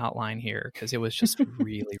in my outline here, because it was just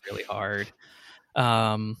really, really hard.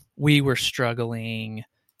 We were struggling,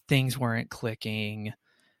 things weren't clicking.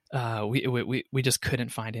 We just couldn't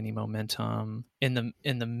find any momentum in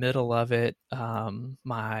the middle of it.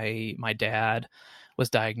 My dad was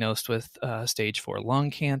diagnosed with stage 4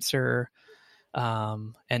 lung cancer,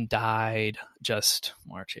 and died just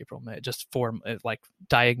March, April, May, just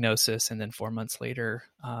diagnosis. And then 4 months later,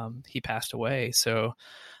 he passed away. So,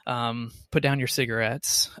 put down your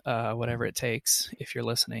cigarettes, whatever it takes, if you're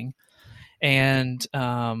listening. And,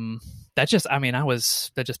 that just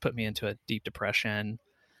put me into a deep depression.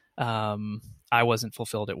 I wasn't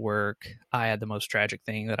fulfilled at work. I had the most tragic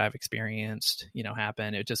thing that I've experienced,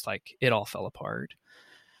 happen. It just like, it all fell apart.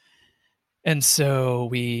 And so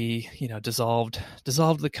we, dissolved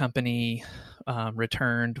the company,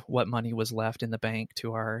 returned what money was left in the bank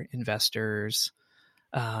to our investors.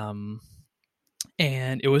 And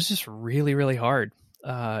it was just really, really hard.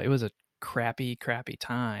 It was a crappy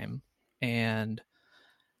time. And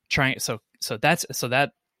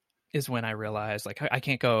that is when I realized, like, I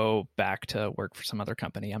can't go back to work for some other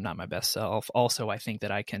company. I'm not my best self. Also, I think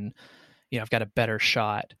that I can, I've got a better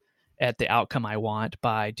shot at the outcome I want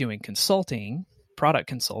by doing product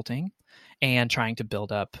consulting, and trying to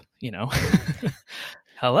build up,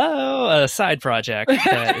 a side project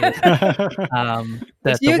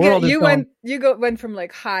that you went from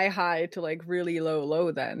like high to like really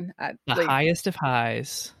low then at the like, highest of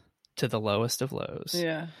highs to the lowest of lows.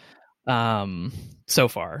 Yeah. So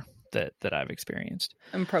far that I've experienced.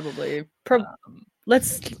 And probably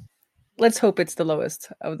let's hope it's the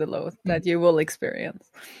lowest of the low that you will experience.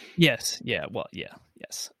 Yes. Yeah. Well, yeah.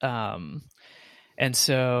 Yes. And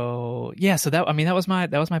so, that was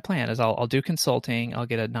my plan, is I'll do consulting, I'll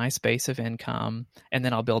get a nice base of income, and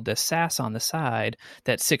then I'll build this SaaS on the side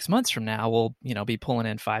that 6 months from now will, be pulling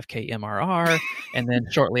in 5K MRR. And then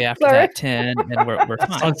shortly after that, 10, and we're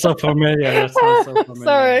fine. Sounds so familiar.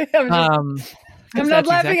 Sorry. I'm not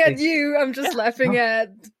laughing exactly at you. I'm just laughing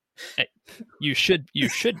at you should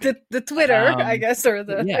the Twitter, I guess, or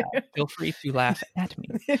the feel free to laugh at me.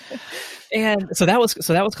 And so that was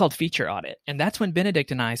called Feature Audit, and that's when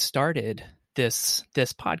Benedict and I started this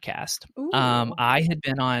podcast. I had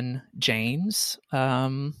been on Jane's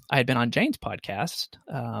podcast,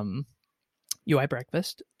 UI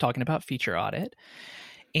Breakfast, talking about Feature Audit.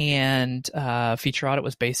 And Feature Audit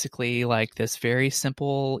was basically like this very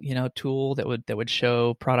simple, tool that would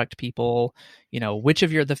show product people, which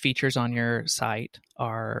of the features on your site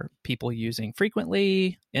are people using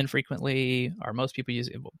frequently, infrequently, or most people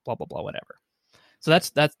using, blah blah blah, whatever. So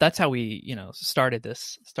that's how we started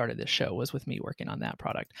this show, was with me working on that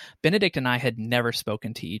product. Benedict and I had never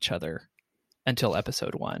spoken to each other until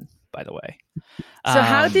episode 1, by the way. So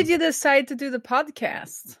how did you decide to do the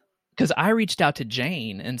podcast? Because I reached out to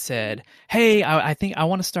Jane and said, hey, I think I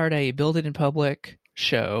want to start a Build It in Public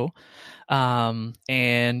show.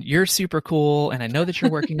 And you're super cool. And I know that you're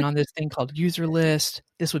working on this thing called User List.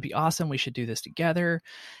 This would be awesome. We should do this together.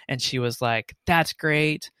 And she was like, that's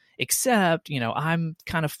great. Except, I'm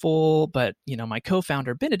kind of full, but, my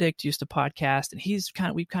co-founder Benedict used to podcast,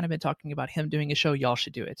 and we've kind of been talking about him doing a show. Y'all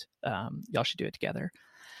should do it. Y'all should do it together.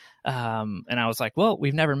 And I was like, well,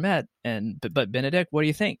 we've never met, but Benedict, what do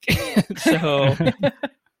you think? So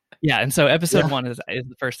yeah. And so episode 1 is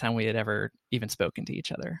the first time we had ever even spoken to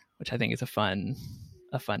each other, which I think is a fun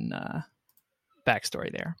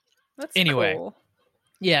backstory there. That's anyway. Cool.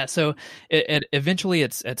 Yeah. So it eventually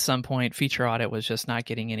at some point, Feature Audit was just not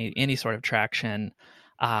getting any sort of traction.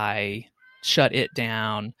 I shut it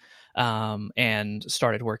down. And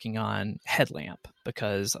started working on Headlamp,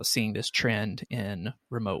 because I was seeing this trend in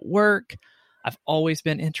remote work. I've always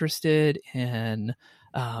been interested in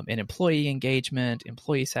employee engagement,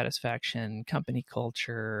 employee satisfaction, company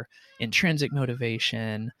culture, intrinsic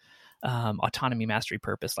motivation, autonomy, mastery,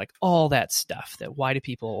 purpose, like all that stuff.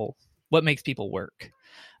 What makes people work,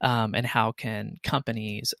 and how can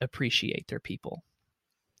companies appreciate their people?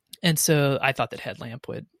 And so I thought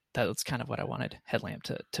that was kind of what I wanted Headlamp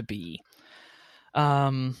to be.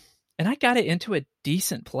 And I got it into a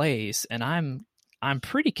decent place, and I'm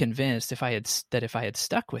pretty convinced if I had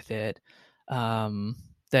stuck with it,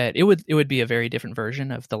 that it would be a very different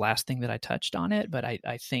version of the last thing that I touched on it. But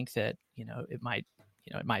I think that, it might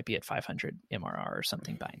be at 500 MRR or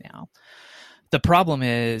something by now. The problem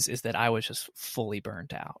is that I was just fully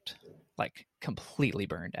burned out, like completely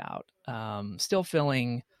burned out. Still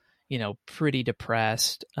feeling, pretty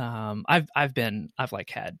depressed. I've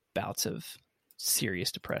had bouts of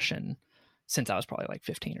serious depression since I was probably like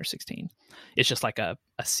 15 or 16. It's just like a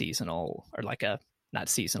seasonal, or like not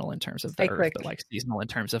seasonal in terms of the earth, but like seasonal in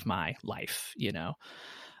terms of my life,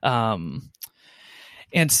 And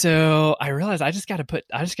so I realized I got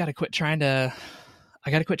to quit trying to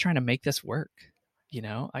make this work.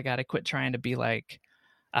 I got to quit trying to be like,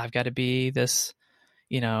 I've got to be this,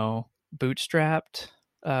 bootstrapped,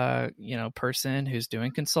 person who's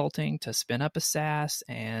doing consulting to spin up a SaaS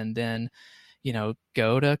and then,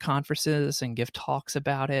 go to conferences and give talks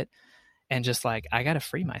about it. And just like, I got to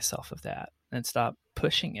free myself of that and stop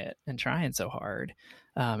pushing it and trying so hard,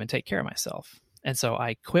 and take care of myself. And so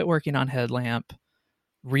I quit working on Headlamp,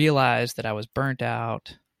 realized that I was burnt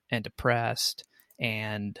out and depressed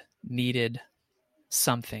and needed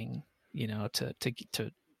something,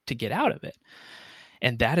 to get out of it.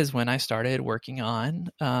 And that is when I started working on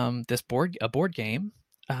a board game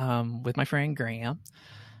with my friend Graham,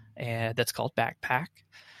 and that's called Backpack.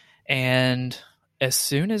 And as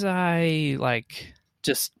soon as I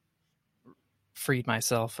just freed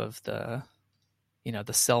myself of the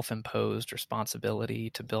self-imposed responsibility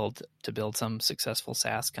to build some successful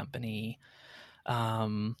SaaS company,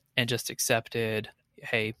 and just accepted,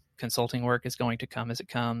 hey, consulting work is going to come as it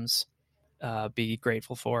comes, be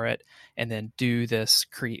grateful for it, and then do this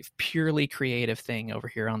purely creative thing over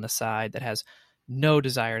here on the side that has no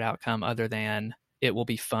desired outcome other than it will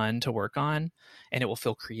be fun to work on and it will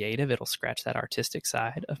feel creative. It'll scratch that artistic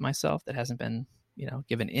side of myself that hasn't been,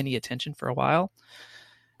 given any attention for a while.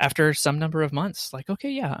 After some number of months,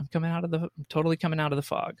 okay, yeah, I'm totally coming out of the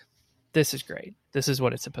fog. This is great. This is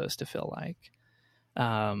what it's supposed to feel like.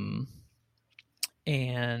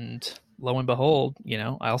 And lo and behold,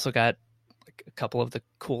 I also got a couple of the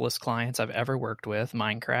coolest clients I've ever worked with,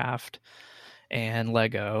 Minecraft and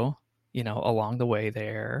Lego, along the way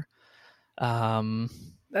there.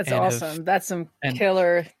 That's awesome. That's some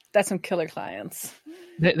killer clients.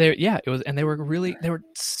 They were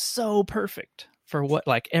so perfect for what,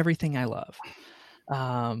 everything I love.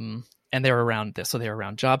 And they were around this. So they were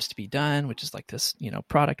around jobs to be done, which is this,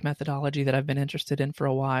 product methodology that I've been interested in for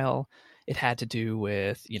a while. It had to do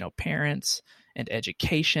with, parents and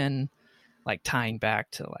education, tying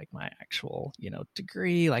back to my actual,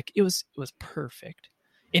 degree. It was perfect.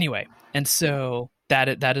 Anyway. And so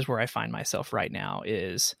that is where I find myself right now,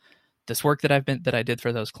 is this work that I did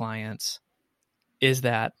for those clients. Is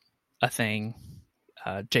that a thing?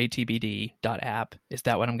 JTBD.app. Is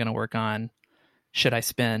that what I'm going to work on? Should I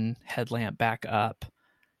spin Headlamp back up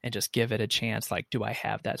and just give it a chance? Do I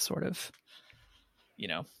have that sort of,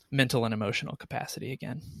 mental and emotional capacity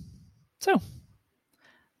again? So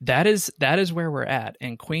that is where we're at.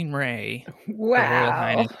 And Queen Ray,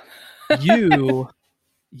 wow,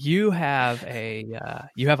 you have a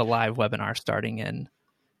live webinar starting in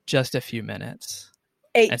just a few minutes.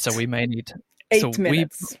 8. And so we may need to. 8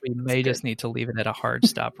 minutes. We may just need to leave it at a hard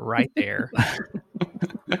stop right there.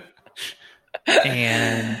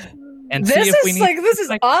 and this see if we need this is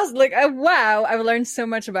awesome. Wow, I've learned so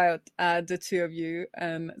much about the two of you,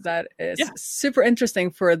 and that is super interesting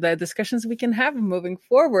for the discussions we can have moving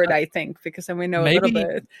forward, I think, because then we know a little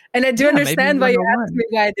bit. And I do understand why you asked me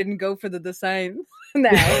why I didn't go for the design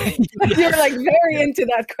now. You were very into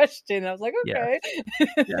that question. I was like, okay.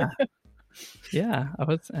 Yeah, I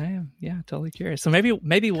am totally curious. So maybe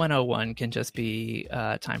 101 can just be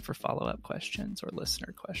time for follow-up questions or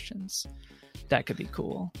listener questions. That could be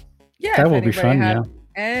cool. Yeah, that will be fun. Yeah.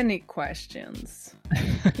 Any questions?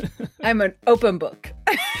 I'm an open book.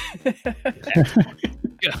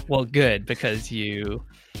 Yeah, well, good, because you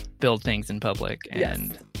build things in public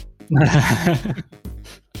and.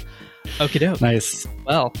 Okie doke. Nice.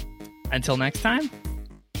 Well, until next time.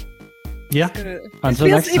 Yeah. Until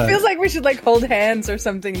next time. It feels like we should hold hands or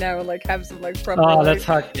something now, have some proper. Oh, let's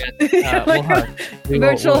hug. We'll hug.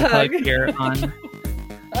 Virtual hug here on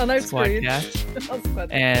our screen.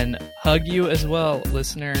 And hug you as well,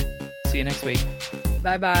 listener. See you next week.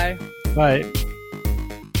 Bye-bye. Bye.